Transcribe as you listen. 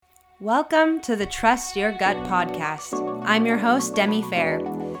Welcome to the Trust Your Gut podcast. I'm your host, Demi Fair.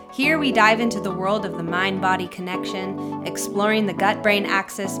 Here we dive into the world of the mind-body connection, exploring the gut-brain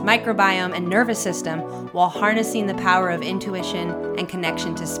axis, microbiome, and nervous system while harnessing the power of intuition and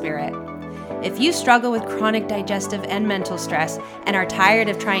connection to spirit. If you struggle with chronic digestive and mental stress and are tired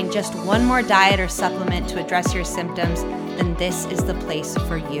of trying just one more diet or supplement to address your symptoms, then this is the place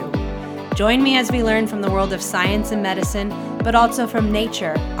for you. Join me as we learn from the world of science and medicine, but also from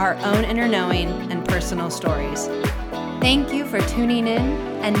nature, our own inner knowing, and personal stories. Thank you for tuning in,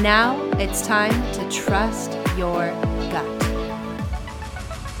 and now it's time to trust your gut.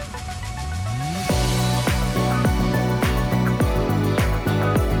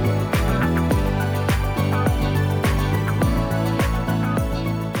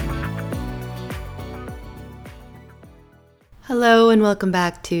 Hello and welcome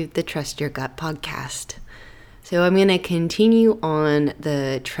back to the Trust Your Gut podcast. So I'm going to continue on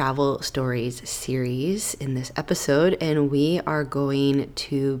the travel stories series in this episode, and we are going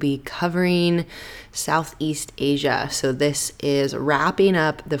to be covering Southeast Asia. So this is wrapping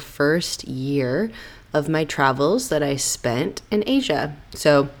up the first year of my travels that I spent in Asia.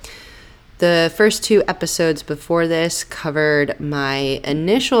 So the first two episodes before this covered my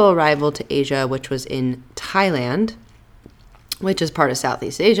initial arrival to Asia, which was in Thailand, which is part of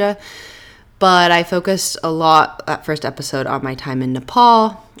Southeast Asia. But I focused a lot, that first episode, on my time in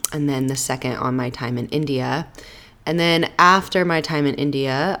Nepal, and then the second on my time in India. And then after my time in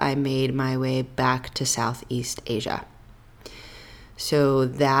India, I made my way back to Southeast Asia. So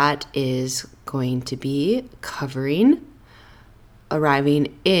that is going to be covering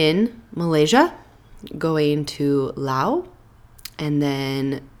arriving in Malaysia, going to Laos, and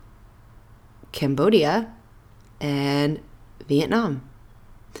then Cambodia, and Vietnam.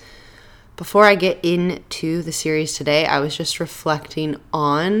 Before I get into the series today, I was just reflecting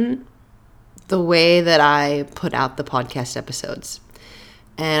on the way that I put out the podcast episodes.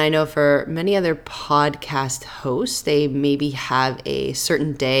 And I know for many other podcast hosts, they maybe have a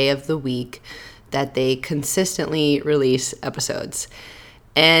certain day of the week that they consistently release episodes.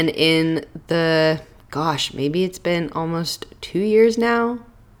 And in the, maybe it's been almost 2 years now,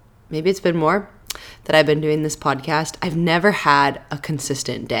 maybe it's been more, that I've been doing this podcast, I've never had a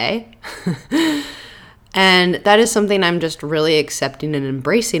consistent day. And that is something I'm just really accepting and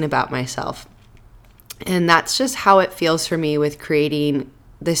embracing about myself. And that's just how it feels for me with creating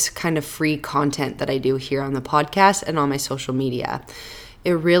this kind of free content that I do here on the podcast and on my social media.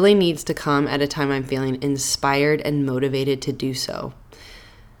 It really needs to come at a time I'm feeling inspired and motivated to do so.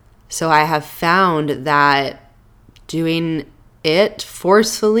 So I have found that doing it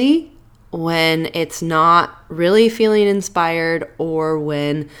forcefully when it's not really feeling inspired, or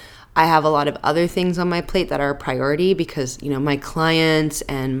when I have a lot of other things on my plate that are a priority, because, my clients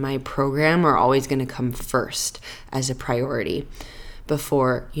and my program are always going to come first as a priority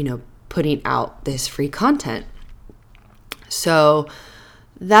before, putting out this free content. So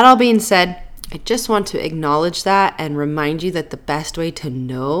that all being said, I just want to acknowledge that and remind you that the best way to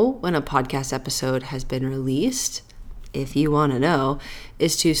know when a podcast episode has been released, if you want to know,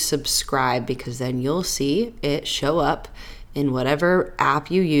 is to subscribe, because then you'll see it show up in whatever app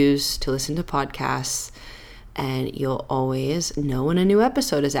you use to listen to podcasts, and you'll always know when a new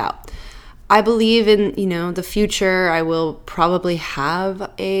episode is out. I believe in, the future, I will probably have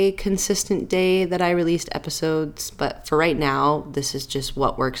a consistent day that I released episodes, but for right now, this is just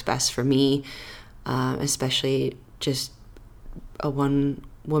what works best for me, especially just a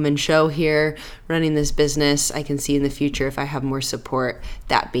one-woman show here, running this business. I can see in the future, if I have more support,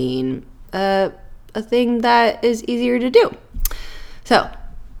 that being a thing that is easier to do. So,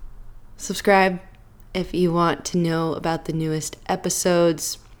 subscribe if you want to know about the newest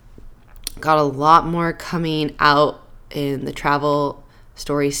episodes. Got a lot more coming out in the travel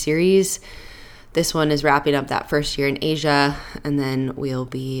story series. This one is wrapping up that first year in Asia, and then we'll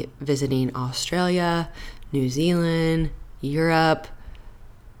be visiting Australia, New Zealand, Europe,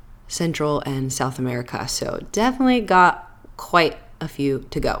 Central and South America. So definitely got quite a few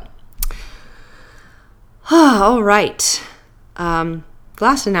to go. All right.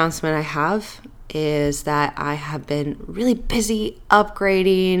 Last announcement I have is that I have been really busy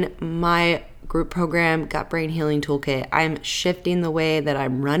upgrading my group program, Gut Brain Healing Toolkit. I'm shifting the way that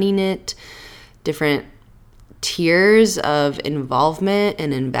I'm running it, different tiers of involvement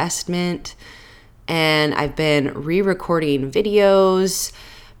and investment. And I've been re-recording videos,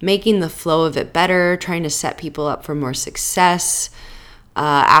 making the flow of it better, trying to set people up for more success.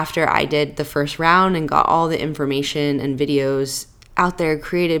 After I did the first round and got all the information and videos out there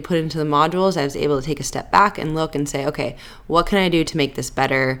created, put into the modules, I was able to take a step back and look and say, okay, what can I do to make this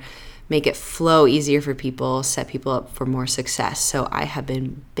better? make it flow easier for people, set people up for more success. So I have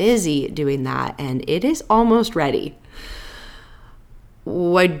been busy doing that, and it is almost ready.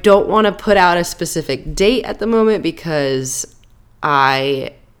 I don't want to put out a specific date at the moment because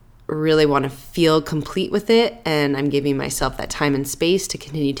I really want to feel complete with it, and I'm giving myself that time and space to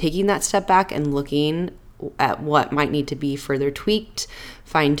continue taking that step back and looking at what might need to be further tweaked,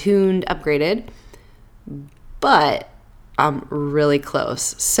 fine-tuned, upgraded. But I'm really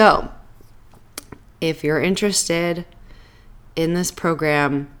close. So if you're interested in this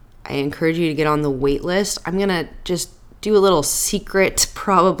program, I encourage you to get on the wait list. I'm going to just do a little secret,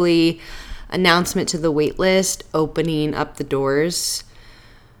 probably, announcement to the wait list, opening up the doors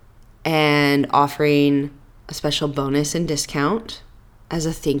and offering a special bonus and discount as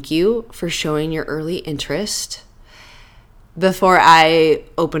a thank you for showing your early interest before I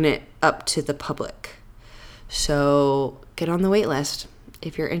open it up to the public. So get on the wait list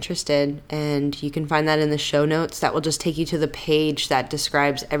if you're interested, and you can find that in the show notes. That will just take you to the page that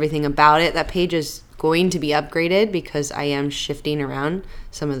describes everything about it. That page is going to be upgraded because I am shifting around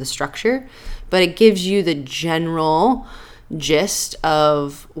some of the structure, but it gives you the general gist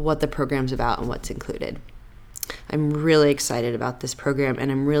of what the program's about and what's included. I'm really excited about this program,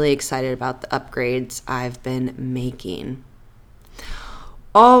 and I'm really excited about the upgrades I've been making.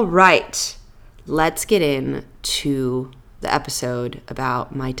 All right, let's get into the episode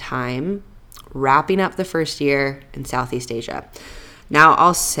about my time wrapping up the first year in Southeast Asia. Now,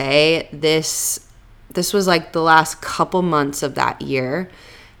 I'll say this was like the last couple months of that year,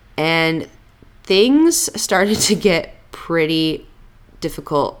 and things started to get pretty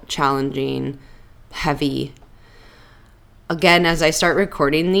difficult, challenging, heavy. Again, as I start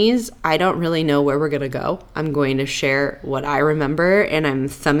recording these, I don't really know where we're going to go. I'm going to share what I remember, and I'm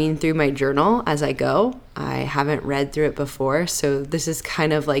thumbing through my journal as I go. I haven't read through it before, so this is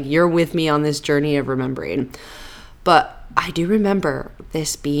kind of like you're with me on this journey of remembering. But I do remember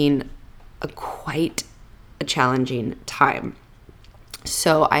this being quite a challenging time.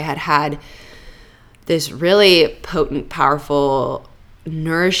 So I had this really potent, powerful,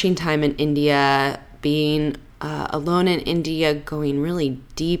 nourishing time in India, being alone in India, going really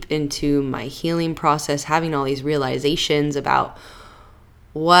deep into my healing process, having all these realizations about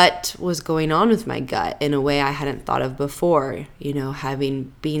what was going on with my gut in a way I hadn't thought of before. You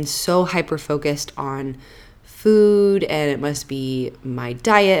know, being so hyper-focused on food, and it must be my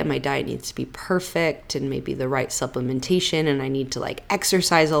diet, and my diet needs to be perfect, and maybe the right supplementation, and I need to like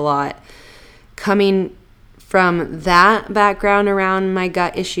exercise a lot. Coming from that background around my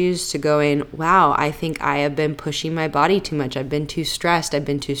gut issues to going, wow, I think I have been pushing my body too much. I've been too stressed. I've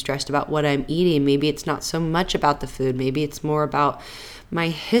been too stressed about what I'm eating. Maybe it's not so much about the food. Maybe it's more about my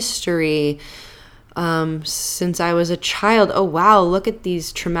history since I was a child. Oh, wow, look at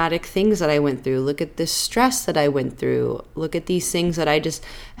these traumatic things that I went through. Look at this stress that I went through. Look at these things that I just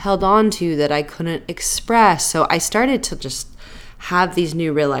held on to that I couldn't express. So I started to just have these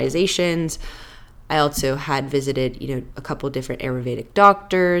new realizations. I also had visited, a couple different Ayurvedic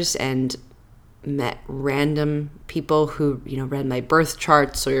doctors and met random people who, read my birth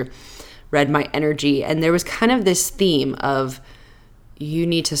charts or read my energy. And there was kind of this theme of you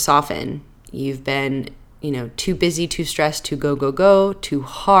need to soften. You've been, too busy, too stressed, too go, too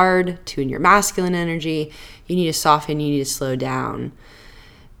hard, too in your masculine energy. You need to soften, you need to slow down.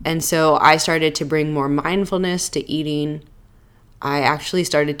 And so I started to bring more mindfulness to eating. I actually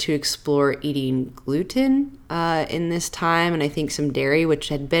started to explore eating gluten in this time, and I think some dairy, which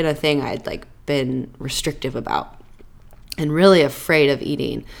had been a thing I'd been restrictive about and really afraid of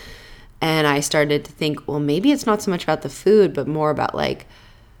eating. And I started to think, well, maybe it's not so much about the food, but more about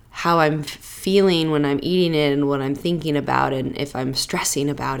how I'm feeling when I'm eating it and what I'm thinking about, and if I'm stressing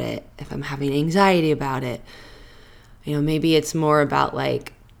about it, if I'm having anxiety about it. Maybe it's more about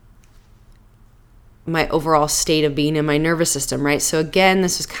my overall state of being in my nervous system, right? So again,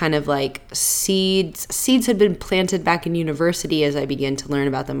 this was kind of like seeds. Seeds had been planted back in university as I began to learn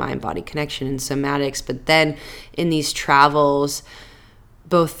about the mind-body connection and somatics. But then in these travels,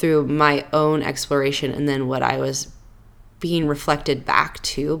 both through my own exploration and then what I was being reflected back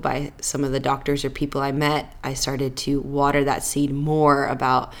to by some of the doctors or people I met, I started to water that seed more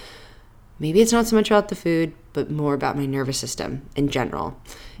about maybe it's not so much about the food, but more about my nervous system in general.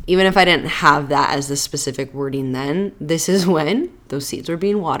 Even if I didn't have that as the specific wording then, this is when those seeds were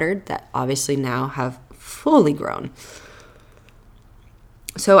being watered that obviously now have fully grown.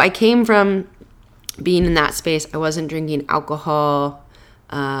 So I came from being in that space. I wasn't drinking alcohol.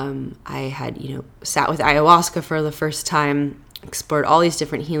 I had, sat with ayahuasca for the first time, explored all these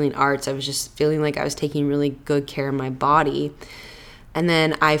different healing arts. I was just feeling like I was taking really good care of my body. And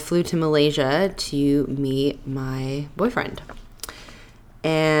then I flew to Malaysia to meet my boyfriend.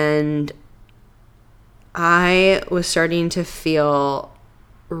 And I was starting to feel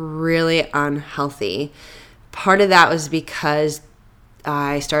really unhealthy. Part of that was because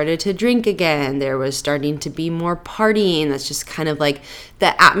I started to drink again. There was starting to be more partying. That's just kind of like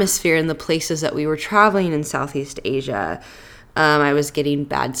the atmosphere in the places that we were traveling in Southeast Asia. I was getting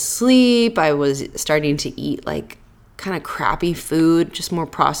bad sleep. I was starting to eat like kind of crappy food, just more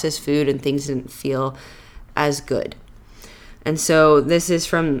processed food, and things didn't feel as good. And so this is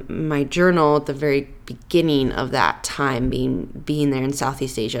from my journal at the very beginning of that time, being there in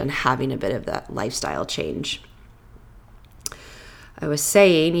Southeast Asia and having a bit of that lifestyle change. I was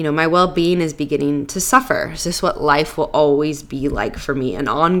saying, my well-being is beginning to suffer. Is this what life will always be like for me? An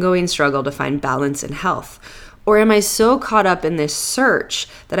ongoing struggle to find balance and health? Or am I so caught up in this search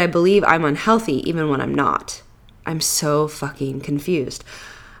that I believe I'm unhealthy even when I'm not? I'm so fucking confused.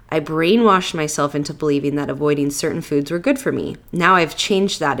 I brainwashed myself into believing that avoiding certain foods were good for me. Now I've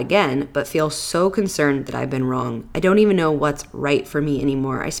changed that again, but feel so concerned that I've been wrong. I don't even know what's right for me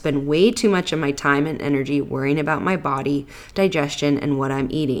anymore. I spend way too much of my time and energy worrying about my body, digestion, and what I'm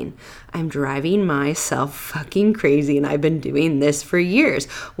eating. I'm driving myself fucking crazy, and I've been doing this for years.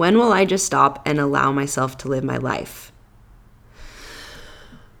 When will I just stop and allow myself to live my life?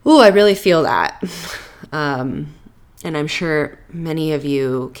 Ooh, I really feel that. And I'm sure many of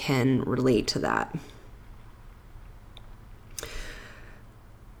you can relate to that.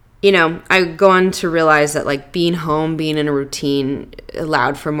 I go on to realize that like being home, being in a routine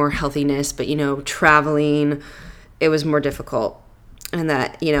allowed for more healthiness, but traveling, it was more difficult. And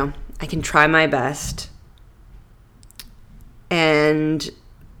that, I can try my best. And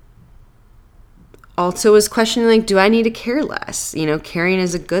also was questioning like, do I need to care less? Caring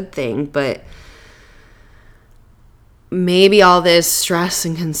is a good thing, but maybe all this stress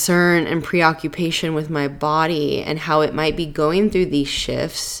and concern and preoccupation with my body and how it might be going through these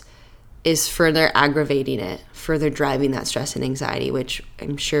shifts is further aggravating it, further driving that stress and anxiety, which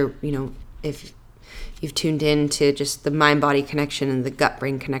I'm sure, if you've tuned in to just the mind-body connection and the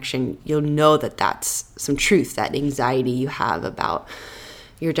gut-brain connection, you'll know that that's some truth, that anxiety you have about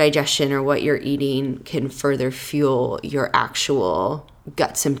your digestion or what you're eating can further fuel your actual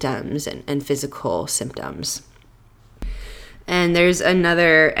gut symptoms and physical symptoms. And there's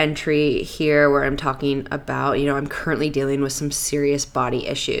another entry here where I'm talking about, I'm currently dealing with some serious body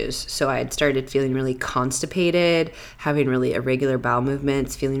issues. So I had started feeling really constipated, having really irregular bowel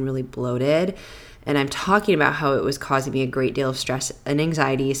movements, feeling really bloated. And I'm talking about how it was causing me a great deal of stress and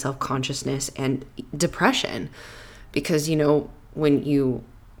anxiety, self-consciousness, and depression. Because, when you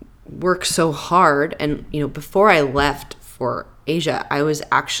work so hard and, before I left for Asia, I was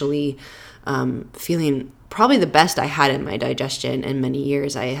actually feeling probably the best I had in my digestion in many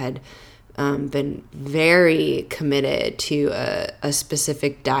years. I had been very committed to a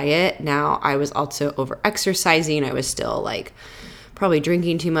specific diet. Now I was also over-exercising. I was still like probably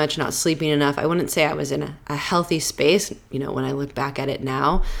drinking too much, not sleeping enough. I wouldn't say I was in a healthy space, when I look back at it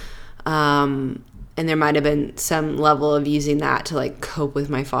now. And there might have been some level of using that to like cope with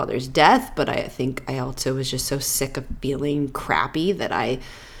my father's death. But I think I also was just so sick of feeling crappy that I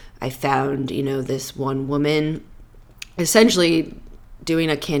found, this one woman essentially doing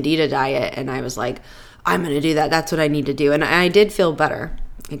a candida diet. And I was like, I'm going to do that. That's what I need to do. And I did feel better.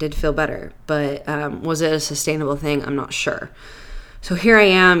 But was it a sustainable thing? I'm not sure. So here I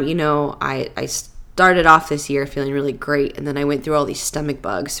am, I started off this year feeling really great. And then I went through all these stomach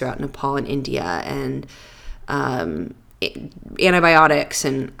bugs throughout Nepal and India and antibiotics.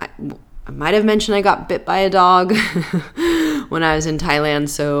 And I might have mentioned I got bit by a dog when I was in Thailand,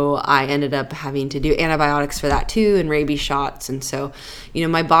 so I ended up having to do antibiotics for that too and rabies shots. And so,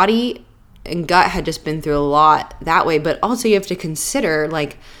 my body and gut had just been through a lot that way. But also you have to consider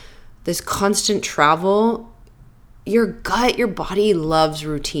like this constant travel, your gut, your body loves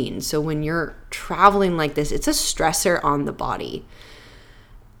routine. So when you're traveling like this, it's a stressor on the body.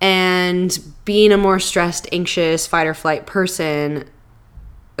 And being a more stressed, anxious, fight or flight person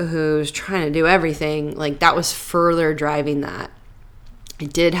who's trying to do everything, like that was further driving that. I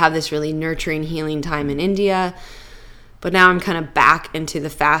did have this really nurturing, healing time in India, but now I'm kind of back into the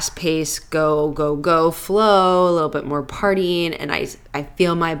fast pace, go flow, a little bit more partying, and I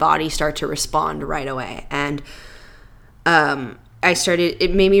feel my body start to respond right away. And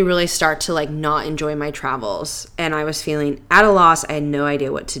it made me really start to like not enjoy my travels, and I was feeling at a loss. I had no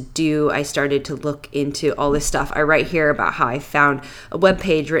idea what to do. I started to look into all this stuff. I write here about how I found a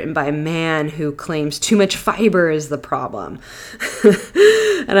webpage written by a man who claims too much fiber is the problem.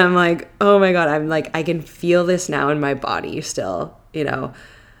 And I'm like, oh my God, I can feel this now in my body still.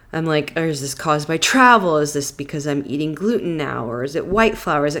 I'm like, or is this caused by travel? Is this because I'm eating gluten now? Or is it white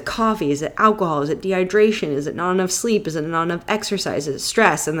flour? Is it coffee? Is it alcohol? Is it dehydration? Is it not enough sleep? Is it not enough exercise? Is it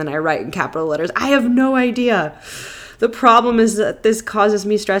stress? And then I write in capital letters, I have no idea. The problem is that this causes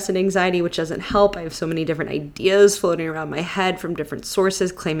me stress and anxiety, which doesn't help. I have so many different ideas floating around my head from different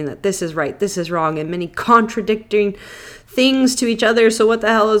sources, claiming that this is right, this is wrong, and many contradicting things to each other. So what the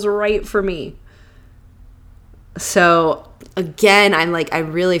hell is right for me? So again, I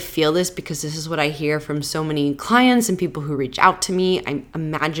really feel this because this is what I hear from so many clients and people who reach out to me. I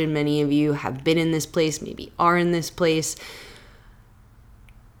imagine many of you have been in this place, maybe are in this place.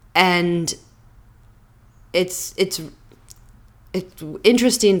 And it's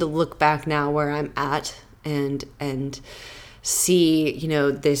interesting to look back now where I'm at and see,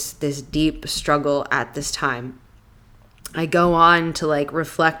 this deep struggle at this time. I go on to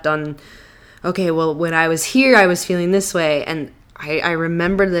reflect on, okay, well, when I was here, I was feeling this way. And I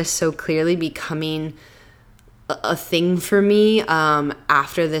remember this so clearly becoming a thing for me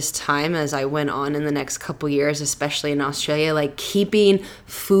after this time as I went on in the next couple years, especially in Australia, keeping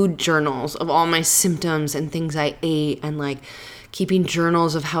food journals of all my symptoms and things I ate, and keeping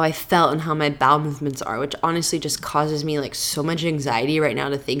journals of how I felt and how my bowel movements are, which honestly just causes me so much anxiety right now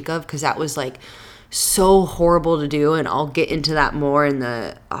to think of, because that was so horrible to do, and I'll get into that more in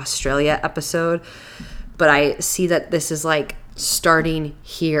the Australia episode. But I see that this is starting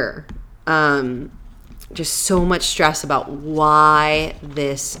here. Just so much stress about why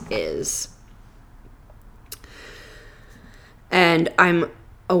this is. And I'm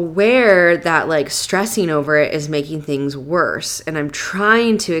aware that stressing over it is making things worse, and I'm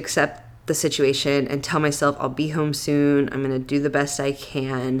trying to accept the situation and tell myself I'll be home soon. I'm going to do the best I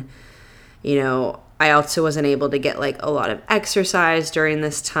can. I also wasn't able to get a lot of exercise during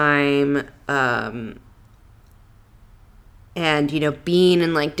this time. And, being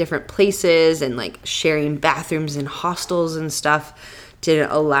in different places and sharing bathrooms in hostels and stuff didn't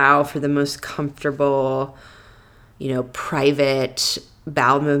allow for the most comfortable, private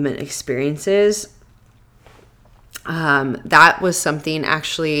bowel movement experiences. That was something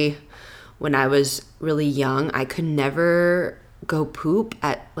actually when I was really young, I could never go poop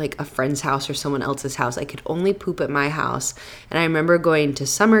at a friend's house or someone else's house. I could only poop at my house. And I remember going to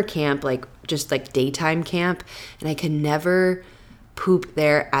summer camp, just daytime camp, and I could never poop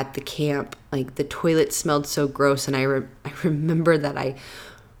there at the camp. The toilet smelled so gross, and I remember that I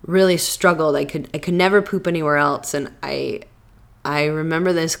really struggled. I could never poop anywhere else, and I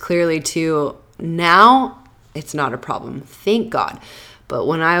remember this clearly too. Now it's not a problem, thank God. But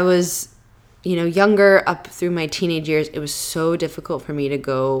when I was younger, up through my teenage years, it was so difficult for me to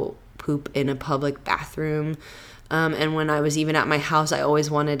go poop in a public bathroom. And when I was even at my house, I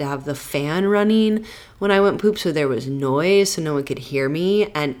always wanted to have the fan running when I went poop, so there was noise, so no one could hear me.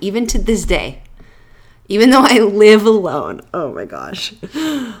 And even to this day, even though I live alone, oh my gosh,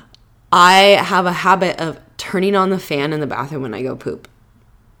 I have a habit of turning on the fan in the bathroom when I go poop.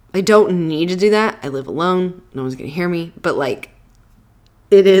 I don't need to do that. I live alone. No one's going to hear me. But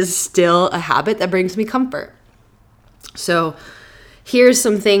it is still a habit that brings me comfort. So here's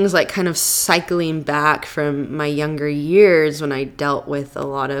some things kind of cycling back from my younger years when I dealt with a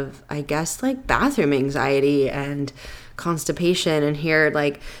lot of, I guess, bathroom anxiety and constipation. And here,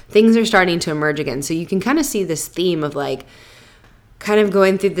 things are starting to emerge again. So you can kind of see this theme of kind of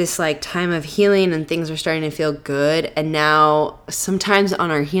going through this time of healing, and things are starting to feel good. And now sometimes on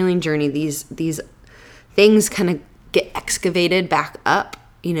our healing journey, these things kind of get excavated back up,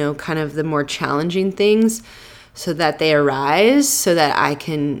 kind of the more challenging things, so that they arise so that I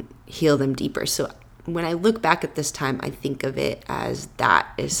can heal them deeper. So when I look back at this time, I think of it as that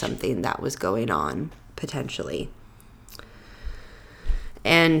is something that was going on potentially.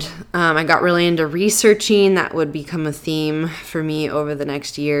 And I got really into researching. That would become a theme for me over the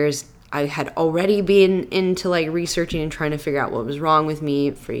next years. I had already been into researching and trying to figure out what was wrong with me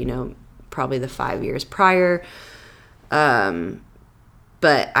for, probably the 5 years prior.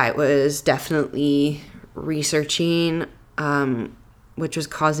 But I was definitely researching, which was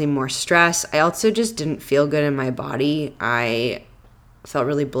causing more stress. I also just didn't feel good in my body. I felt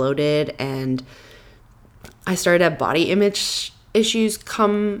really bloated, and I started to have body image issues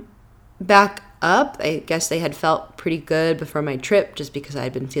come back up. I guess they had felt pretty good before my trip just because I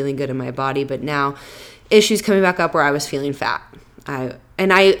had been feeling good in my body, but now issues coming back up where I was feeling fat. I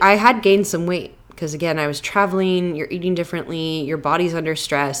had gained some weight. Because again, I was traveling, you're eating differently, your body's under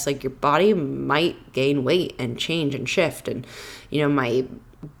stress, your body might gain weight and change and shift. And, my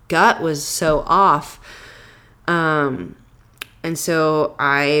gut was so off. And so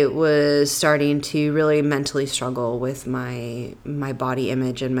I was starting to really mentally struggle with my body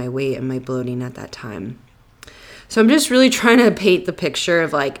image and my weight and my bloating at that time. So I'm just really trying to paint the picture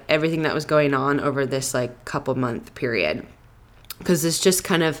of like everything that was going on over this like couple month period, because this just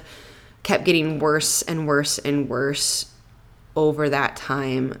kind of kept getting worse and worse and worse over that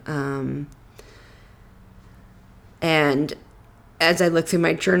time. And as I look through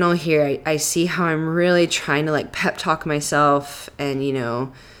my journal here, I see how I'm really trying to like pep talk myself and, you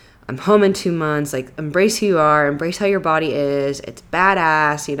know, I'm home in 2 months, like embrace who you are, embrace how your body is. It's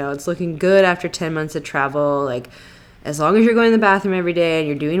badass, you know, it's looking good after 10 months of travel. Like as long as you're going to the bathroom every day and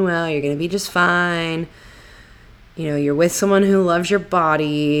you're doing well, you're going to be just fine. You know, you're with someone who loves your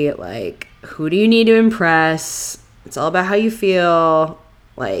body. Like, who do you need to impress? It's all about how you feel.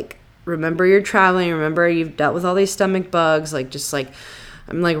 Like, remember you're traveling. Remember you've dealt with all these stomach bugs. Like, just like,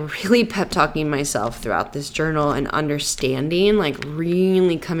 I'm like really pep talking myself throughout this journal and understanding, like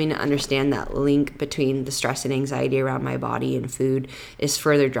really coming to understand that link between the stress and anxiety around my body and food is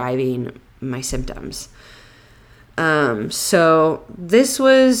further driving my symptoms. So this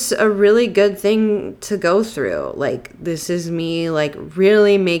was a really good thing to go through. Like, this is me like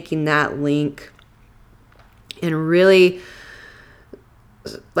really making that link and really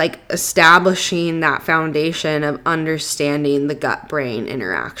like establishing that foundation of understanding the gut-brain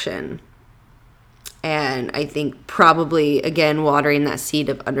interaction. And I think probably, again, watering that seed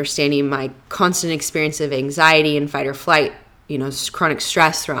of understanding my constant experience of anxiety and fight or flight, you know, chronic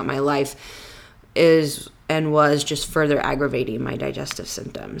stress throughout my life is and was just further aggravating my digestive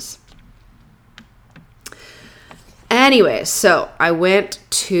symptoms. Anyway, so I went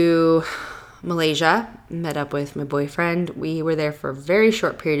to Malaysia, met up with my boyfriend. We were there for a very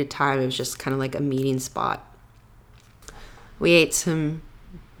short period of time. It was just kind of like a meeting spot. We ate some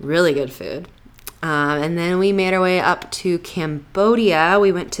really good food. And then we made our way up to Cambodia.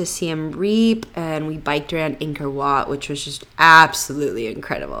 We went to Siem Reap and we biked around Angkor Wat, which was just absolutely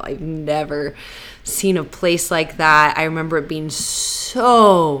incredible. I've never seen a place like that. I remember it being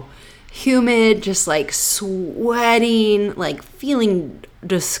so humid, just like sweating, like feeling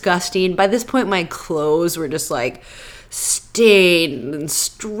disgusting. By this point, my clothes were just like stained and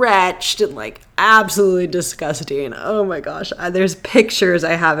stretched and like absolutely disgusting. Oh my gosh. There's pictures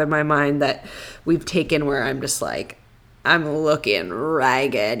I have in my mind that we've taken where I'm just like, I'm looking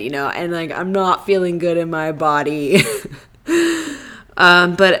ragged, you know, and like I'm not feeling good in my body.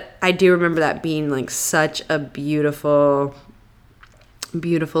 But I do remember that being like such a beautiful,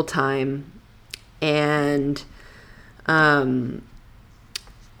 beautiful time. And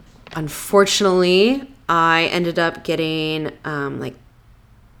unfortunately, I ended up getting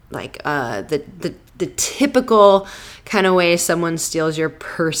the typical kind of way someone steals your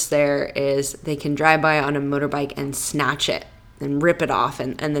purse there is they can drive by on a motorbike and snatch it and rip it off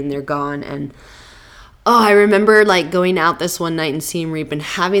and then they're gone. And I remember like going out this one night in Siem Reap and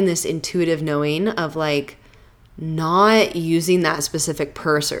having this intuitive knowing of like not using that specific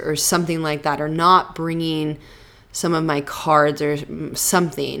purse or something like that, or not bringing some of my cards or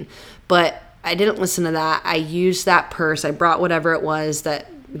something. But I didn't listen to that. I used that purse. I brought whatever it was that,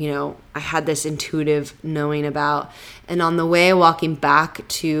 you know, I had this intuitive knowing about. And on the way walking back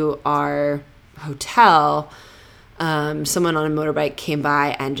to our hotel, someone on a motorbike came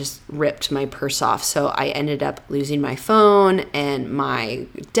by and just ripped my purse off. So I ended up losing my phone and my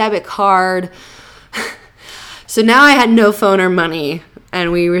debit card. So now I had no phone or money.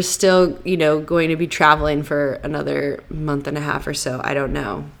 And we were still, you know, going to be traveling for another month and a half or so. I don't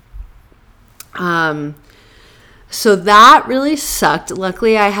know. So that really sucked.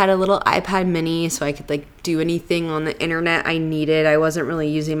 Luckily, I had a little iPad mini, so I could like do anything on the internet I needed. I wasn't really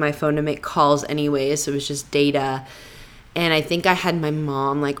using my phone to make calls anyways, so it was just data. And I think I had my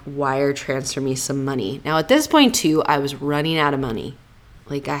mom like wire transfer me some money. Now at this point too, I was running out of money.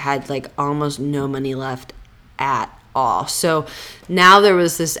 Like I had like almost no money left at all. So now there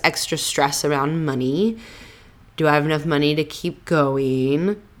was this extra stress around money. Do I have enough money to keep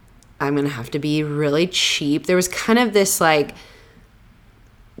going? I'm going to have to be really cheap. There was kind of this like,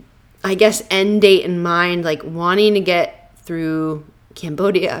 I guess, end date in mind, like wanting to get through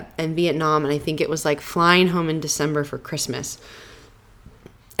Cambodia and Vietnam. And I think it was like flying home in December for Christmas.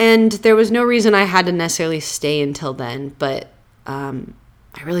 And there was no reason I had to necessarily stay until then, but I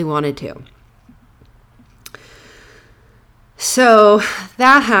really wanted to. So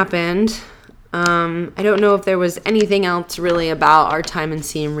that happened. I don't know if there was anything else really about our time in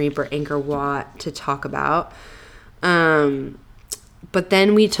Siem Reap or Angkor Wat to talk about. But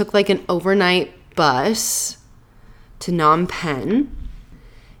then we took like an overnight bus to Phnom Penh.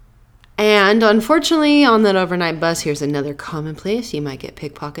 And unfortunately, on that overnight bus, here's another common place you might get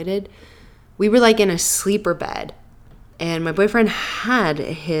pickpocketed. We were like in a sleeper bed, and my boyfriend had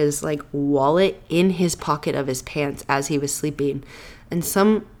his like wallet in his pocket of his pants as he was sleeping, and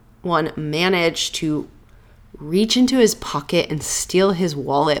someone managed to reach into his pocket and steal his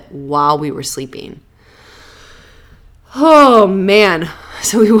wallet while we were sleeping. Oh man.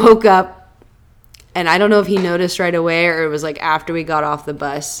 So we woke up, and I don't know if he noticed right away or it was like after we got off the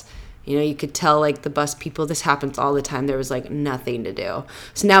bus. You know, you could tell like the bus people, this happens all the time. There was like nothing to do.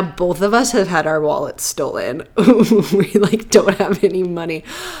 So now both of us have had our wallets stolen. We like don't have any money.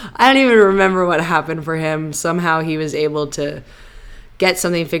 I don't even remember what happened for him. Somehow he was able to get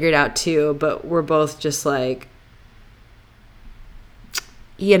something figured out too. But we're both just like,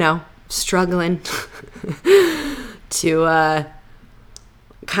 you know, struggling to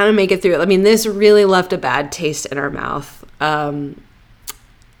kind of make it through. I mean, this really left a bad taste in our mouth.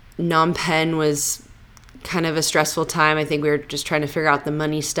 Phnom Penh was kind of a stressful time. I think we were just trying to figure out the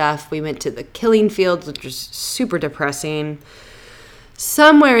money stuff. We went to the killing fields, which was super depressing.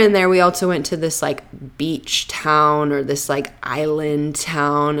 Somewhere in there, we also went to this like beach town or this like island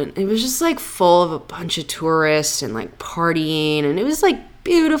town. And it was just like full of a bunch of tourists and like partying. And it was like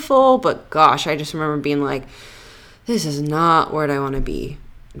beautiful. But gosh, I just remember being like, this is not what I want to be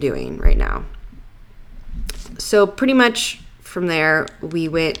doing right now. So pretty much from there, we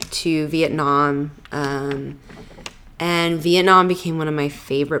went to Vietnam, and Vietnam became one of my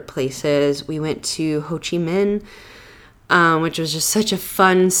favorite places. We went to Ho Chi Minh, which was just such a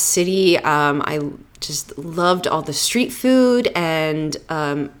fun city. I just loved all the street food, and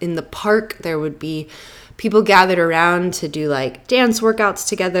in the park, there would be people gathered around to do like dance workouts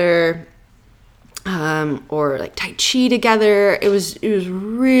together, or like Tai Chi together. It was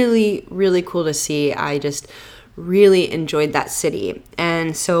really, really cool to see. I just really enjoyed that city.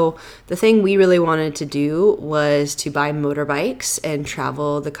 And so the thing we really wanted to do was to buy motorbikes and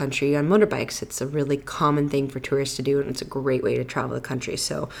travel the country on motorbikes. It's a really common thing for tourists to do, and it's a great way to travel the country.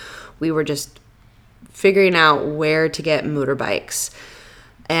 So we were just figuring out where to get motorbikes,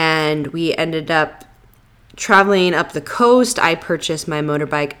 and we ended up traveling up the coast. I purchased my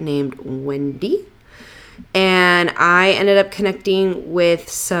motorbike named Wendy, and I ended up connecting with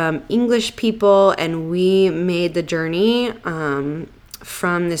some English people, and we made the journey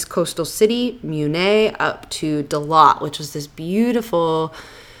from this coastal city, Mune, up to Dalat, which was this beautiful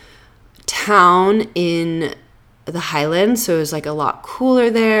town in the highlands. So it was like a lot cooler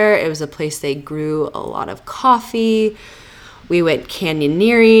there. It was a place they grew a lot of coffee. We went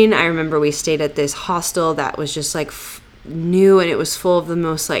canyoneering. I remember we stayed at this hostel that was just like new, and it was full of the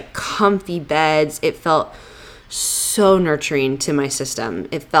most like comfy beds. It felt so nurturing to my system.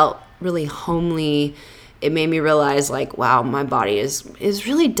 It felt really homely. It made me realize like, wow, my body is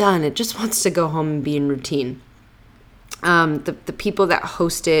really done. It just wants to go home and be in routine. The people that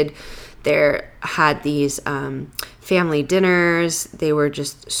hosted there had these family dinners. They were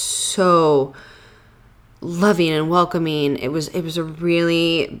just so loving and welcoming. It was a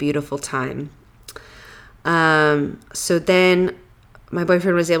really beautiful time. So then my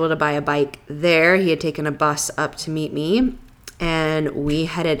boyfriend was able to buy a bike there. He had taken a bus up to meet me, and we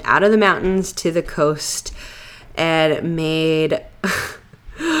headed out of the mountains to the coast and made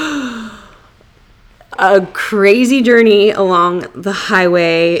a crazy journey along the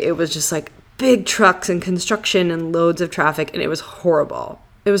highway. It was just like big trucks and construction and loads of traffic, and it was horrible.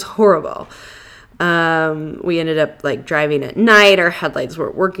 It was horrible. We ended up like driving at night. Our headlights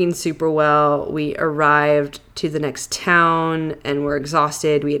weren't working super well. We arrived to the next town and were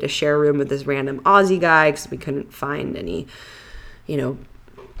exhausted. We had to share a room with this random Aussie guy because we couldn't find any,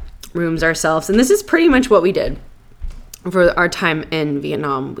 rooms ourselves. And this is pretty much what we did for our time in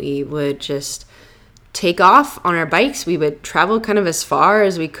Vietnam. We would just take off on our bikes. We would travel kind of as far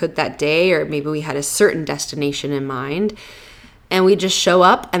as we could that day, or maybe we had a certain destination in mind. And we just show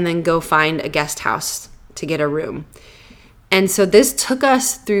up and then go find a guest house to get a room. And so this took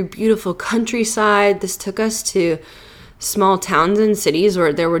us through beautiful countryside. This took us to small towns and cities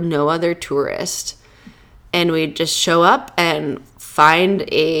where there were no other tourists. And we'd just show up and find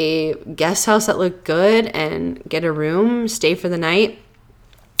a guest house that looked good and get a room, stay for the night.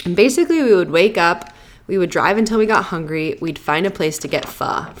 And basically we would wake up, we would drive until we got hungry. We'd find a place to get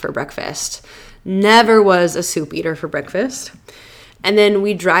pho for breakfast. Never was a soup eater for breakfast. And then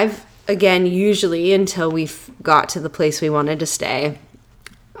we drive again, usually until we got to the place we wanted to stay,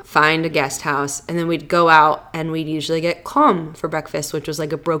 find a guest house, and then we'd go out and we'd usually get khom for breakfast, which was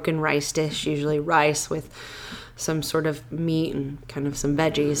like a broken rice dish, usually rice with some sort of meat and kind of some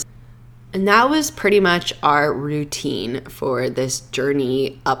veggies. And that was pretty much our routine for this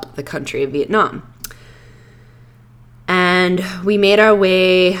journey up the country of Vietnam. And we made our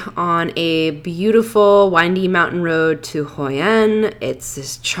way on a beautiful, windy mountain road to Hoi An. It's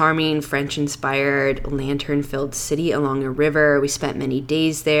this charming, French-inspired, lantern-filled city along a river. We spent many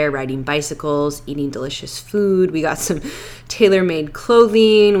days there riding bicycles, eating delicious food. We got some tailor-made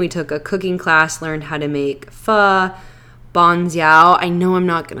clothing. We took a cooking class, learned how to make pho, bánh xèo. I know I'm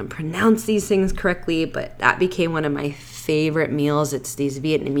not going to pronounce these things correctly, but that became one of my favorite meals. It's these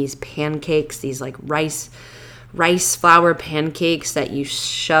Vietnamese pancakes, these like rice flour pancakes that you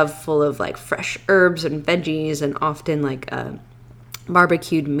shove full of like fresh herbs and veggies and often like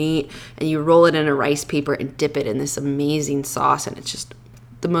barbecued meat, and you roll it in a rice paper and dip it in this amazing sauce, and it's just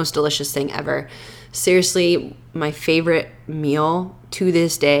the most delicious thing ever. Seriously, my favorite meal to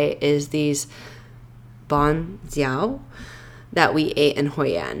this day is these bánh xèo that we ate in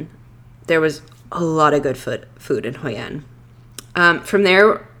Hoi An. There was a lot of good food in Hoi An. From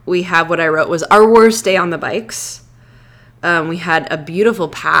there, we have what I wrote was our worst day on the bikes. We had a beautiful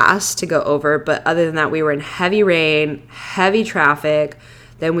pass to go over, but other than that, we were in heavy rain, heavy traffic.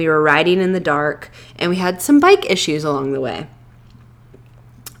 Then we were riding in the dark, and we had some bike issues along the way.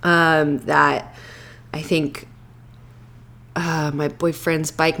 That I think my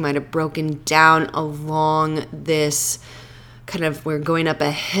boyfriend's bike might have broken down along this we're going up a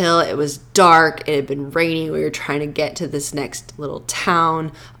hill. It was dark. It had been raining. We were trying to get to this next little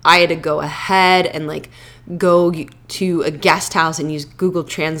town. I had to go ahead and go to a guest house and use Google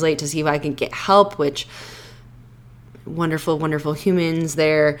Translate to see if I could get help, which wonderful, wonderful humans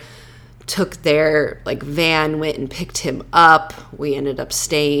there took their van, went and picked him up. We ended up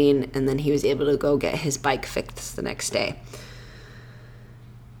staying, and then he was able to go get his bike fixed the next day.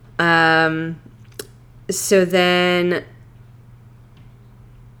 So then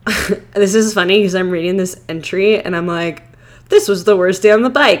this is funny because I'm reading this entry and I'm like, this was the worst day on the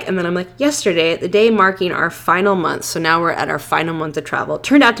bike. And then I'm like, yesterday, the day marking our final month. So now we're at our final month of travel. It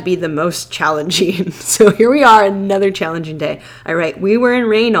turned out to be the most challenging. So here we are, another challenging day. I write, we were in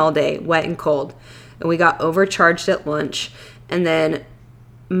rain all day, wet and cold. And we got overcharged at lunch. And then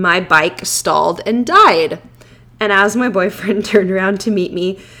my bike stalled and died. And as my boyfriend turned around to meet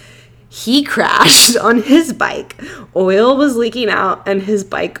me, he crashed on his bike. Oil was leaking out and his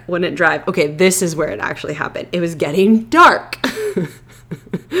bike wouldn't drive. Okay, this is where it actually happened. It was getting dark.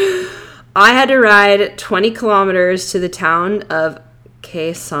 I had to ride 20 kilometers to the town of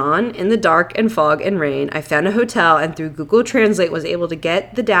Khe Sanh in the dark and fog and rain. I found a hotel and through Google Translate was able to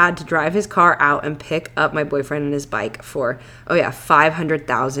get the dad to drive his car out and pick up my boyfriend and his bike for,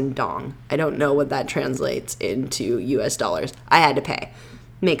 500,000 dong. I don't know what that translates into US dollars. I had to pay.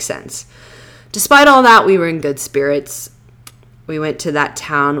 Makes sense. Despite all that, we were in good spirits. We went to that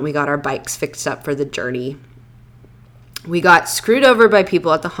town. We got our bikes fixed up for the journey. We got screwed over by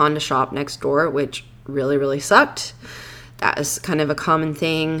people at the Honda shop next door, which really, really sucked. That is kind of a common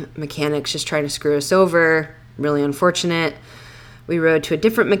thing. Mechanics just trying to screw us over. Really unfortunate. We rode to a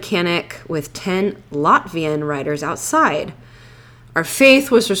different mechanic with 10 Latvian riders outside. Our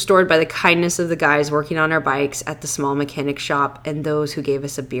faith was restored by the kindness of the guys working on our bikes at the small mechanic shop and those who gave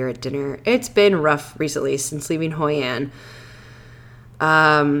us a beer at dinner. It's been rough recently since leaving Hoi An.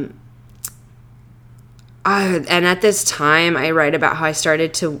 And at this time, I write about how I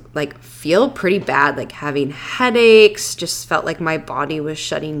started to feel pretty bad, having headaches, just felt like my body was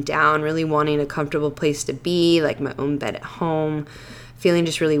shutting down, really wanting a comfortable place to be, my own bed at home. Feeling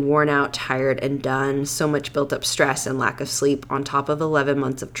just really worn out, tired, and done. So much built up stress and lack of sleep on top of 11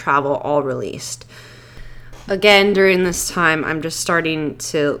 months of travel all released. Again, during this time, I'm just starting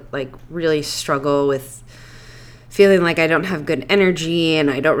to really struggle with feeling like I don't have good energy and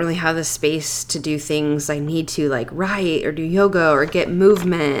I don't really have the space to do things I need to write or do yoga or get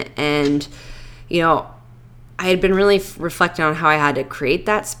movement. And, I had been really reflecting on how I had to create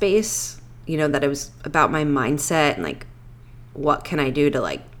that space, that it was about my mindset and what can I do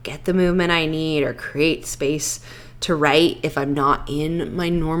to get the movement I need or create space to write if I'm not in my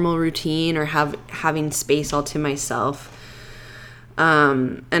normal routine or having space all to myself.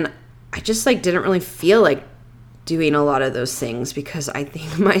 And I just didn't really feel like doing a lot of those things because I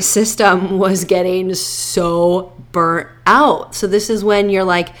think my system was getting so burnt out. So this is when you're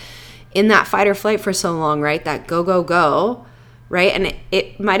in that fight or flight for so long, right? That go, go, go. Right? And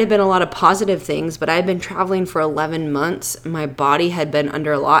it might have been a lot of positive things, but I'd been traveling for 11 months. My body had been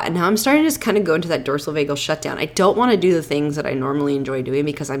under a lot. And now I'm starting to just kind of go into that dorsal vagal shutdown. I don't want to do the things that I normally enjoy doing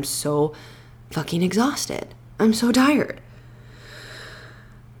because I'm so fucking exhausted. I'm so tired.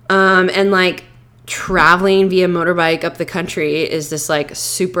 And traveling via motorbike up the country is this like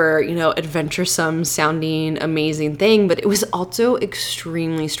super, adventuresome sounding amazing thing, but it was also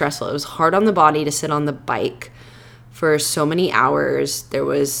extremely stressful. It was hard on the body to sit on the bike for so many hours. There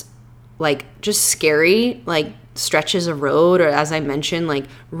was like just scary like stretches of road, or as I mentioned, like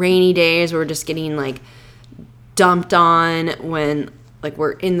rainy days where we're just getting like dumped on, when like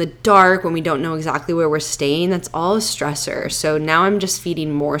we're in the dark, when we don't know exactly where we're staying. That's all a stressor. So now I'm just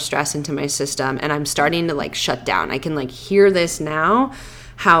feeding more stress into my system, and I'm starting to like shut down. I can like hear this now,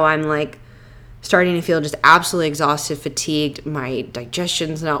 how I'm like starting to feel just absolutely exhausted, fatigued. My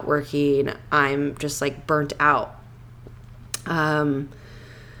digestion's not working. I'm just like burnt out. And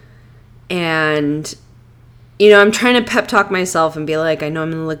I'm trying to pep talk myself and be like, I know I'm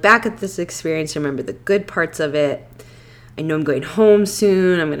going to look back at this experience and remember the good parts of it. I know I'm going home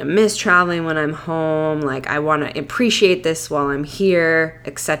soon. I'm going to miss traveling when I'm home. Like, I want to appreciate this while I'm here,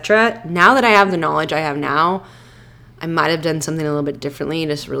 etc. Now that I have the knowledge I have now, I might have done something a little bit differently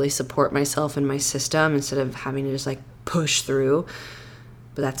to just really support myself and my system instead of having to just like push through.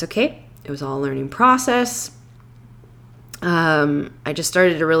 But that's okay. It was all a learning process. I just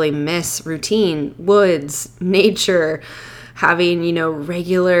started to really miss routine, woods, nature, having,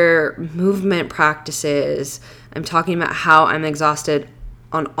 regular movement practices. I'm talking about how I'm exhausted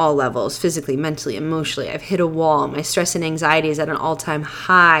on all levels, physically, mentally, emotionally. I've hit a wall. My stress and anxiety is at an all-time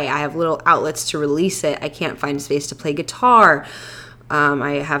high. I have little outlets to release it. I can't find space to play guitar.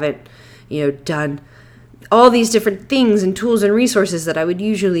 I haven't, done all these different things and tools and resources that I would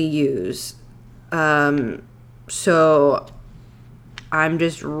usually use. So I'm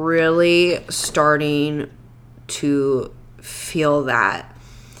just really starting to feel that.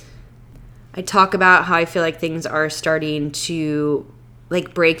 I talk about how I feel like things are starting to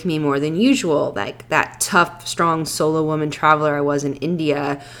like break me more than usual. Like that tough, strong solo woman traveler I was in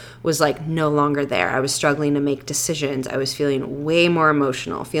India was like no longer there. I was struggling to make decisions. I was feeling way more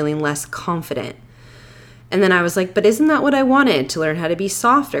emotional, feeling less confident. And then I was like, but isn't that what I wanted? To learn how to be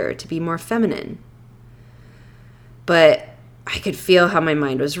softer, to be more feminine. But I could feel how my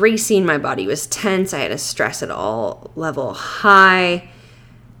mind was racing. My body was tense. I had a stress at all level high,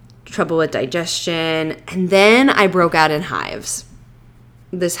 trouble with digestion. And then I broke out in hives.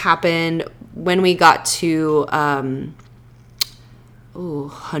 This happened when we got to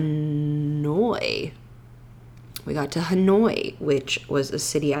Hanoi. We got to Hanoi, which was a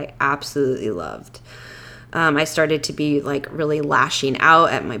city I absolutely loved. I started to be like really lashing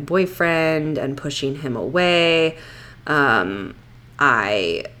out at my boyfriend and pushing him away.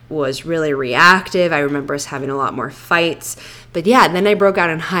 I was really reactive. I remember us having a lot more fights. But yeah, then I broke out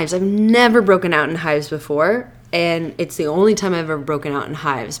in hives. I've never broken out in hives before, and it's the only time I've ever broken out in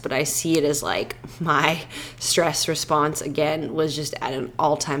hives. But I see it as like my stress response, again, was just at an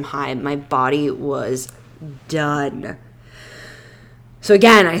all-time high. My body was done. So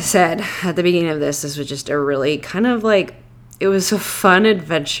again, I said at the beginning of this was just a really kind of like, it was a fun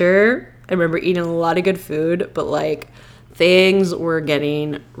adventure. I remember eating a lot of good food, but like things were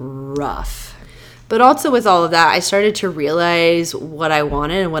getting rough. But also with all of that, I started to realize what I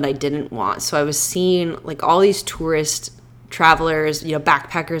wanted and what I didn't want. So I was seeing like all these tourist travelers,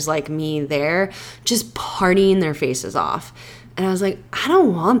 backpackers like me there, just partying their faces off. And I was like, I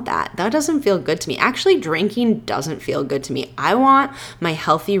don't want that. That doesn't feel good to me. Actually, drinking doesn't feel good to me. I want my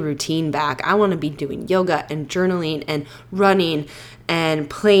healthy routine back. I want to be doing yoga and journaling and running and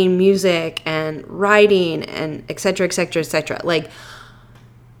playing music and writing and et cetera, et cetera, et cetera. Like,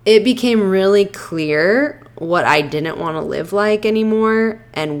 it became really clear what I didn't want to live like anymore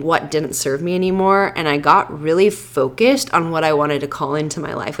and what didn't serve me anymore. And I got really focused on what I wanted to call into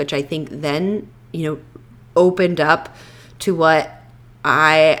my life, which I think then, opened up to what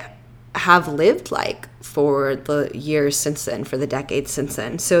I have lived like for the years since then, for the decades since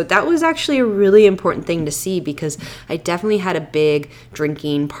then. So that was actually a really important thing to see, because I definitely had a big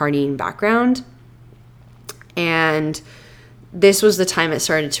drinking, partying background. And this was the time it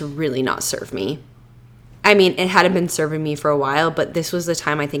started to really not serve me. I mean, it hadn't been serving me for a while, but this was the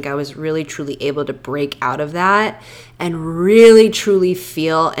time I think I was really truly able to break out of that and really truly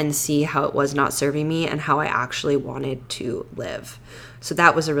feel and see how it was not serving me and how I actually wanted to live. So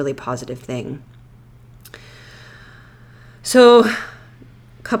that was a really positive thing. So a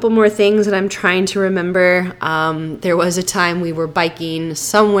couple more things that I'm trying to remember. There was a time we were biking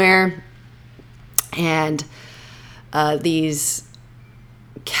somewhere, and these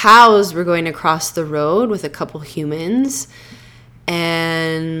cows were going across the road with a couple humans,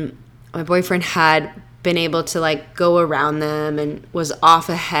 and my boyfriend had been able to like go around them and was off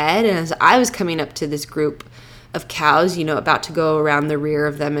ahead. And as I was coming up to this group of cows, about to go around the rear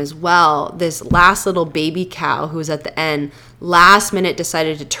of them as well. This last little baby cow who was at the end, last minute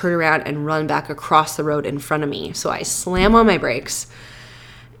decided to turn around and run back across the road in front of me. So I slam on my brakes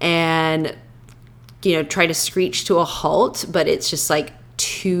and, try to screech to a halt, but it's just like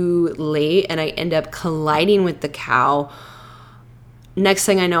too late. And I end up colliding with the cow. Next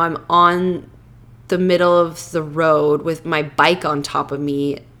thing I know, I'm on the middle of the road with my bike on top of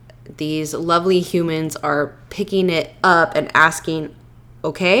me. These lovely humans are picking it up and asking,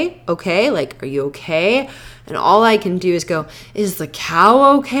 okay, like, are you okay? And all I can do is go, is the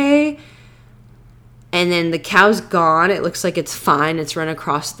cow okay? And then the cow's gone. It looks like it's fine. It's run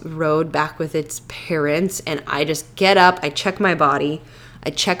across the road back with its parents. And I just get up, I check my body, I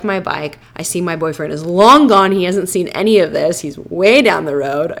check my bike. I see my boyfriend is long gone. He hasn't seen any of this. He's way down the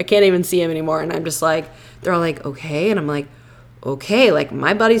road. I can't even see him anymore. And I'm just like, they're all like, okay. And I'm like, okay, like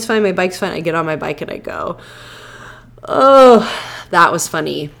my body's fine, my bike's fine. I get on my bike and I go. Oh, that was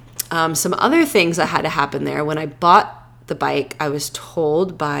funny. Some other things that had to happen there. When I bought the bike, I was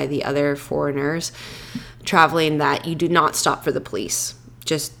told by the other foreigners traveling that you do not stop for the police.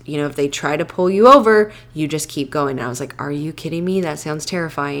 Just, if they try to pull you over, you just keep going. And I was like, are you kidding me? That sounds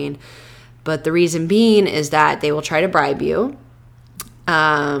terrifying. But the reason being is that they will try to bribe you.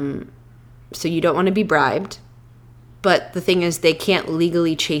 So you don't want to be bribed. But the thing is, they can't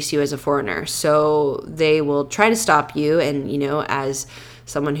legally chase you as a foreigner. So they will try to stop you. And, as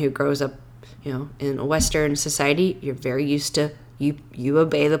someone who grows up, in a Western society, you're very used to, you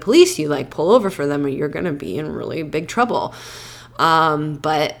obey the police. You like pull over for them or you're going to be in really big trouble.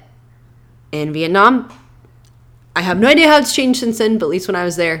 But in Vietnam, I have no idea how it's changed since then, but at least when I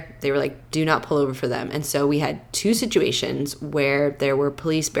was there, they were like, do not pull over for them. And so we had two situations where there were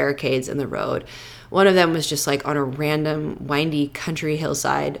police barricades in the road. One of them was just like on a random windy country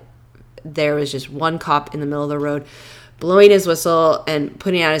hillside. There was just one cop in the middle of the road blowing his whistle and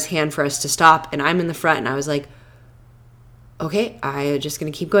putting out his hand for us to stop. And I'm in the front and I was like, okay, I'm just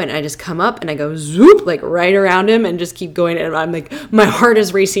going to keep going. And I just come up and I go zoop, like right around him and just keep going. And I'm like, my heart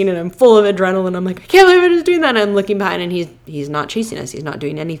is racing and I'm full of adrenaline. I'm like, I can't believe I'm just doing that. And I'm looking behind and he's not chasing us. He's not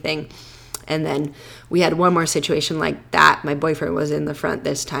doing anything. And then we had one more situation like that. My boyfriend was in the front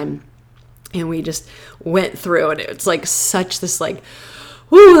this time and we just went through and it's like such this like,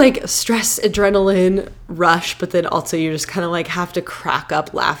 woo, like stress, adrenaline rush, but then also you just kind of like have to crack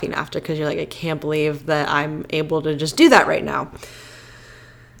up laughing after because you're like, I can't believe that I'm able to just do that right now.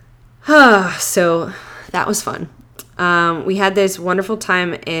 So that was fun. We had this wonderful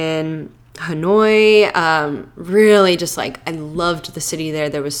time in Hanoi. Really just like, I loved the city there.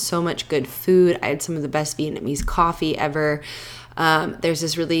 There was so much good food. I had some of the best Vietnamese coffee ever. There's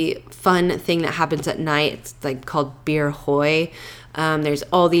this really fun thing that happens at night. It's like called Beer Hoi. There's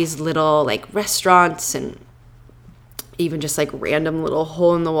all these little like restaurants and even just like random little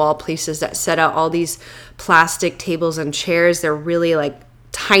hole in the wall places that set out all these plastic tables and chairs. They're really like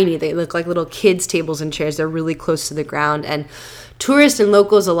tiny. They look like little kids' tables and chairs. They're really close to the ground and tourists and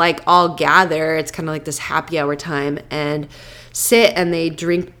locals alike all gather. It's kind of like this happy hour time and sit and they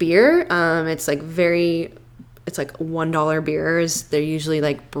drink beer. It's like $1 beers. They're usually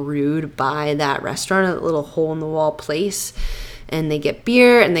like brewed by that restaurant at a little hole in the wall place. And they get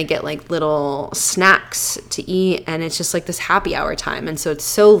beer and they get like little snacks to eat. And it's just like this happy hour time. And so it's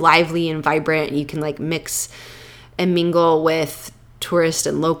so lively and vibrant. And you can like mix and mingle with tourists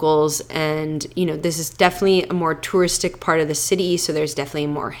and locals. And, this is definitely a more touristic part of the city. So there's definitely a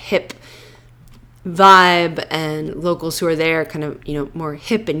more hip vibe and locals who are there kind of, more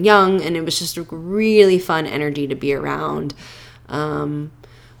hip and young. And it was just a really fun energy to be around.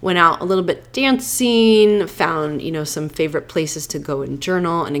 Went out a little bit dancing, found, some favorite places to go and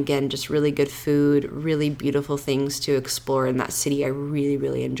journal. And again, just really good food, really beautiful things to explore in that city. I really,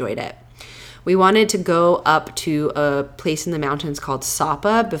 really enjoyed it. We wanted to go up to a place in the mountains called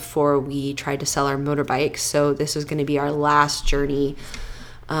Sapa before we tried to sell our motorbikes. So this was going to be our last journey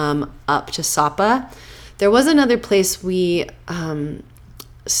up to Sapa. There was another place we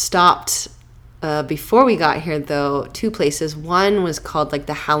stopped before we got here, though, two places. One was called like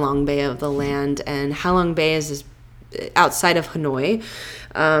the Halong Bay of the land, and Halong Bay is outside of Hanoi.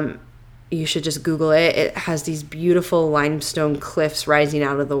 You should just Google it. It has these beautiful limestone cliffs rising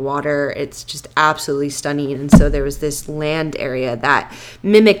out of the water. It's just absolutely stunning. And so there was this land area that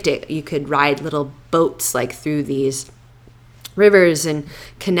mimicked it. You could ride little boats like through these rivers and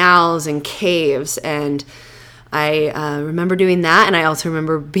canals and caves. And I remember doing that. And I also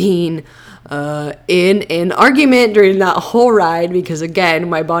remember being in an argument during that whole ride because, again,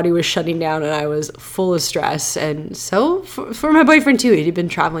 my body was shutting down and I was full of stress. And so for my boyfriend too, he'd been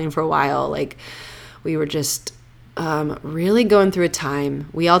traveling for a while. Like, we were just really going through a time.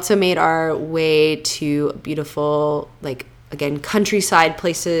 We also made our way to beautiful, like, again, countryside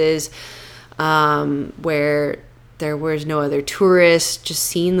places where there was no other tourists, just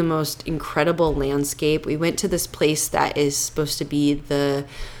seeing the most incredible landscape. We went to this place that is supposed to be the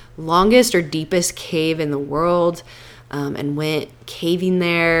longest or deepest cave in the world, and went caving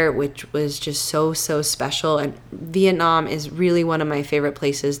there, which was just so special. And Vietnam is really one of my favorite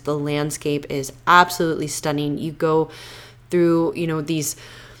places. The landscape is absolutely stunning. You go through, these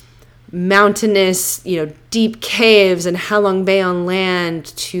mountainous, deep caves and Ha Long Bay on land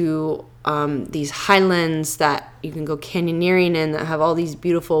to these highlands that you can go canyoneering in that have all these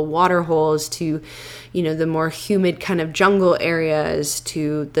beautiful water holes, to the more humid kind of jungle areas,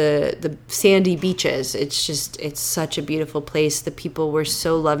 to the sandy beaches. It's such a beautiful place. The people were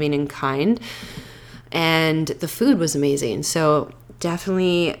so loving and kind, and the food was amazing. So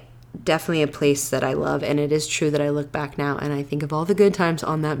definitely a place that I love. And it is true that I look back now and I think of all the good times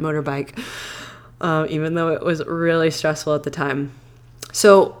on that motorbike, even though it was really stressful at the time.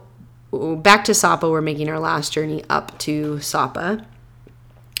 So back to Sapa, we're making our last journey up to Sapa.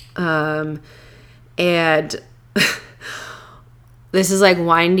 And this is like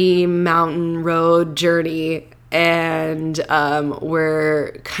windy mountain road journey. And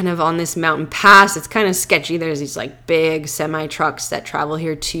we're kind of on this mountain pass. It's kind of sketchy. There's these like big semi trucks that travel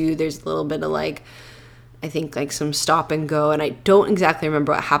here too. There's a little bit of like, I think like some stop and go. And I don't exactly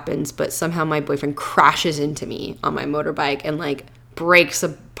remember what happens, but somehow my boyfriend crashes into me on my motorbike and like breaks a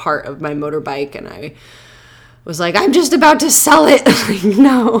part of my motorbike, and I was like, I'm just about to sell it. Like,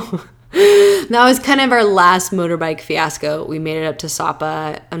 no. That was kind of our last motorbike fiasco. We made it up to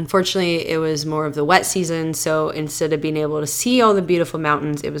Sapa. Unfortunately, it was more of the wet season, so instead of being able to see all the beautiful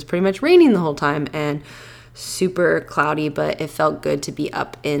mountains, it was pretty much raining the whole time and super cloudy, but it felt good to be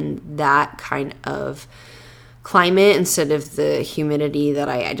up in that kind of climate instead of the humidity that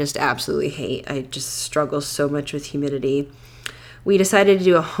I just absolutely hate. I just struggle so much with humidity. We decided to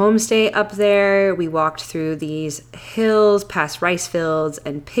do a homestay up there. We walked through these hills, past rice fields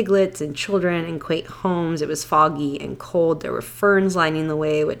and piglets and children and quaint homes. It was foggy and cold. There were ferns lining the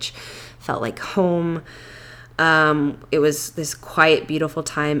way, which felt like home. It was this quiet, beautiful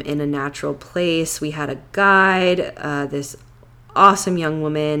time in a natural place. We had a guide, this awesome young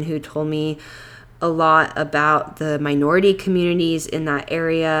woman who told me a lot about the minority communities in that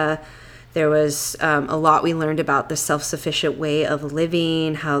area. There was a lot we learned about the self-sufficient way of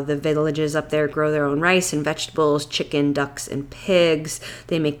living, how the villages up there grow their own rice and vegetables, chicken, ducks, and pigs.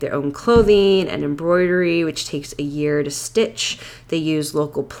 They make their own clothing and embroidery, which takes a year to stitch. They use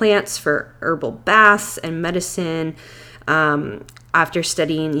local plants for herbal baths and medicine. After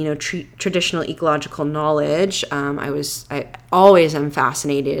studying, traditional ecological knowledge, I always am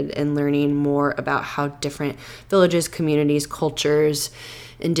fascinated in learning more about how different villages, communities, cultures,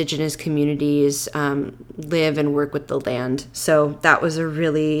 indigenous communities live and work with the land. So that was a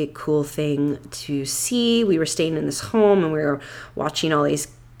really cool thing to see. We were staying in this home and we were watching all these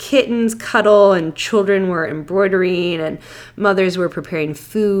kittens cuddle, and children were embroidering, and mothers were preparing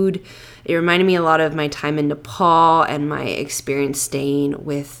food. It reminded me a lot of my time in Nepal and my experience staying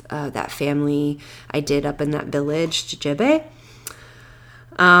with that family I did up in that village, Jejebe.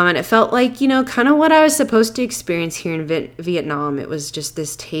 And it felt like, kind of what I was supposed to experience here in Vietnam. It was just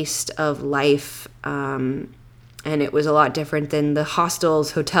this taste of life. And it was a lot different than the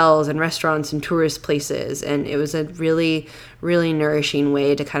hostels, hotels, and restaurants and tourist places. And it was a really, really nourishing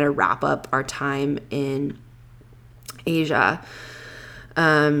way to kind of wrap up our time in Asia.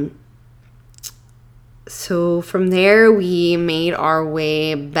 So from there, we made our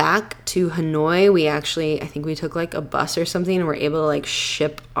way back to Hanoi. I think we took like a bus or something, and were able to like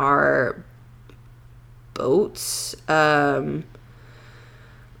ship our boats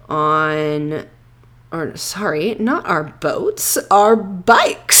not our boats, our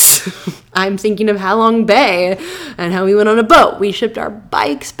bikes. I'm thinking of Ha Long Bay and how we went on a boat. We shipped our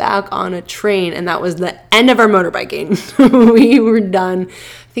bikes back on a train, and that was the end of our motorbiking. We were done.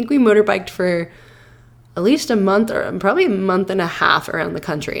 I think we motorbiked for at least a month, or probably a month and a half around the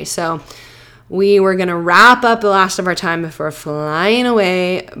country. So we were going to wrap up the last of our time before flying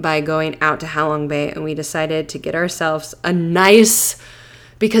away by going out to Ha Long Bay, and we decided to get ourselves a nice,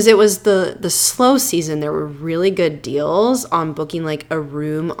 because it was the slow season, there were really good deals on booking like a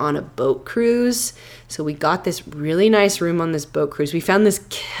room on a boat cruise. So we got this really nice room on this boat cruise. We found this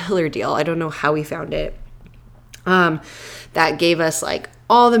killer deal. I don't know how we found it. That gave us like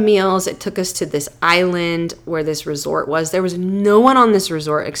all the meals. It took us to this island where this resort was. There was no one on this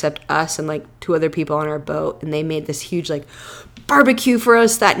resort except us and like 2 other people on our boat, and they made this huge like barbecue for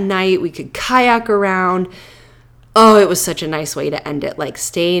us that night. We could kayak around. Oh, it was such a nice way to end it, like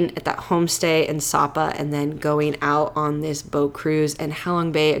staying at that homestay in Sapa and then going out on this boat cruise. And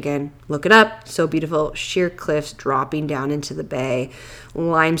Halong Bay, again, look it up, so beautiful, sheer cliffs dropping down into the bay,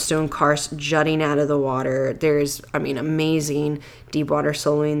 limestone karst jutting out of the water. There's, amazing deep water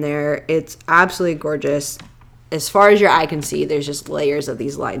soloing there. It's absolutely gorgeous. As far as your eye can see, there's just layers of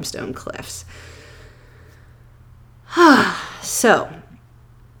these limestone cliffs. So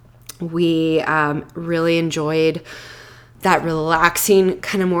we really enjoyed that relaxing,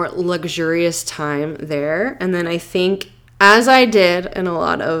 kind of more luxurious time there. And then I think, as I did in a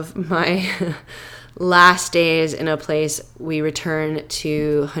lot of my last days in a place, we returned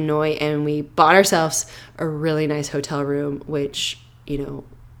to Hanoi and we bought ourselves a really nice hotel room, which,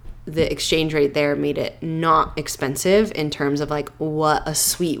 the exchange rate there made it not expensive in terms of like what a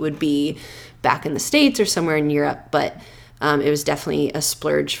suite would be back in the States or somewhere in Europe. But it was definitely a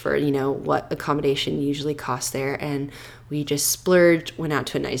splurge for, what accommodation usually costs there. And we just splurged, went out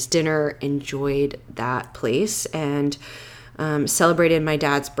to a nice dinner, enjoyed that place, and celebrated my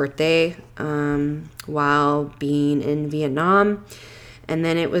dad's birthday while being in Vietnam. And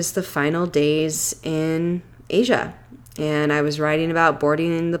then it was the final days in Asia. And I was writing about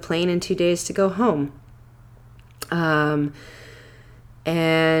boarding the plane in 2 days to go home.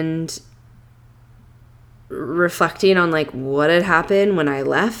 And reflecting on like what had happened when I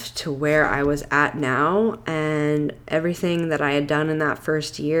left to where I was at now and everything that I had done in that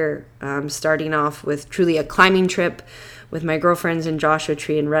first year, starting off with truly a climbing trip with my girlfriends in Joshua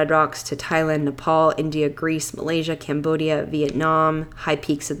Tree and Red Rocks to Thailand, Nepal, India, Greece, Malaysia, Cambodia, Vietnam, high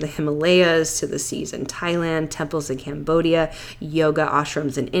peaks of the Himalayas to the seas in Thailand, temples in Cambodia, yoga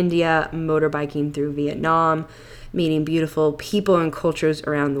ashrams in India, motorbiking through Vietnam, meeting beautiful people and cultures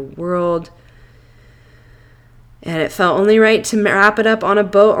around the world. And it felt only right to wrap it up on a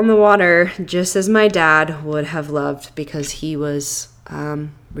boat on the water, just as my dad would have loved, because he was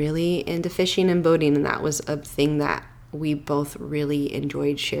really into fishing and boating, and that was a thing that we both really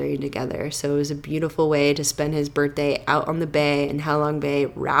enjoyed sharing together. So it was a beautiful way to spend his birthday out on the bay in Halong Bay,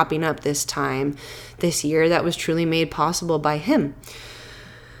 wrapping up this time, this year that was truly made possible by him.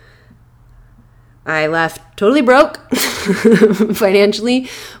 I left totally broke financially,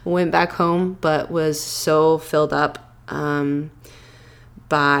 went back home, but was so filled up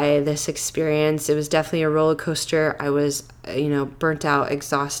by this experience. It was definitely a roller coaster. I was, burnt out,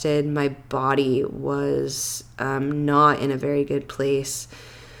 exhausted. My body was not in a very good place,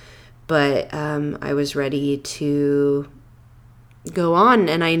 but I was ready to go on.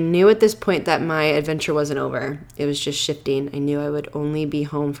 And I knew at this point that my adventure wasn't over. It was just shifting. I knew I would only be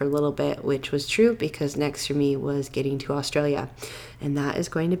home for a little bit, which was true, because next for me was getting to Australia. And that is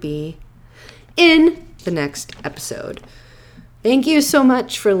going to be in the next episode. Thank you so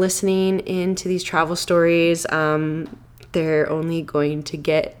much for listening into these travel stories. They're only going to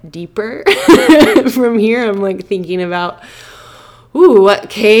get deeper from here. I'm like thinking about what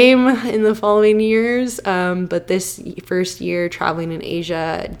came in the following years. But this first year traveling in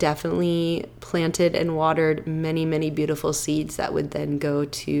Asia definitely planted and watered many, many beautiful seeds that would then go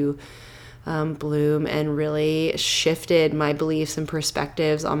to bloom, and really shifted my beliefs and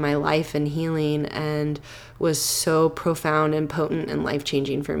perspectives on my life and healing, and was so profound and potent and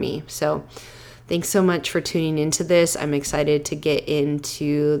life-changing for me. So thanks so much for tuning into this. I'm excited to get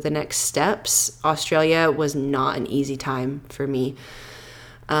into the next steps. Australia was not an easy time for me.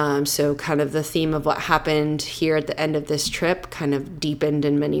 So kind of the theme of what happened here at the end of this trip kind of deepened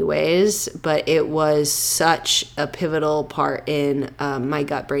in many ways, but it was such a pivotal part in my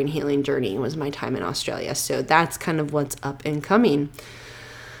gut-brain healing journey, was my time in Australia. So that's kind of what's up and coming.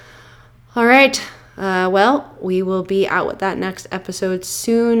 All right. Well, we will be out with that next episode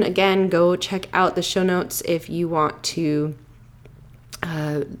soon. Again, go check out the show notes if you want to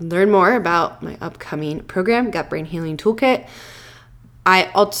learn more about my upcoming program, Gut Brain Healing Toolkit.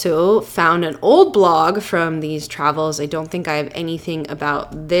 I also found an old blog from these travels. I don't think I have anything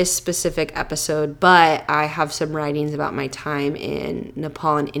about this specific episode, but I have some writings about my time in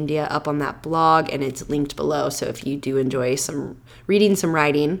Nepal and India up on that blog, and it's linked below. So if you do enjoy reading some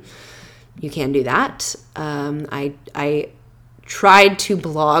writing, you can do that. I tried to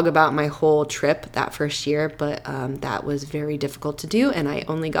blog about my whole trip that first year, but that was very difficult to do, and I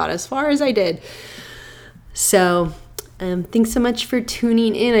only got as far as I did. So thanks so much for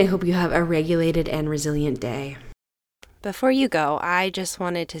tuning in. I hope you have a regulated and resilient day. Before you go, I just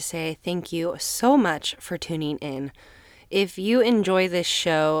wanted to say thank you so much for tuning in. If you enjoy this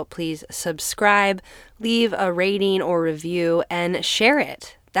show, please subscribe, leave a rating or review, and share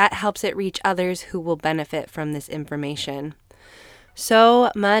it. That helps it reach others who will benefit from this information.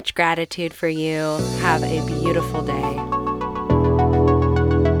 So much gratitude for you. Have a beautiful day.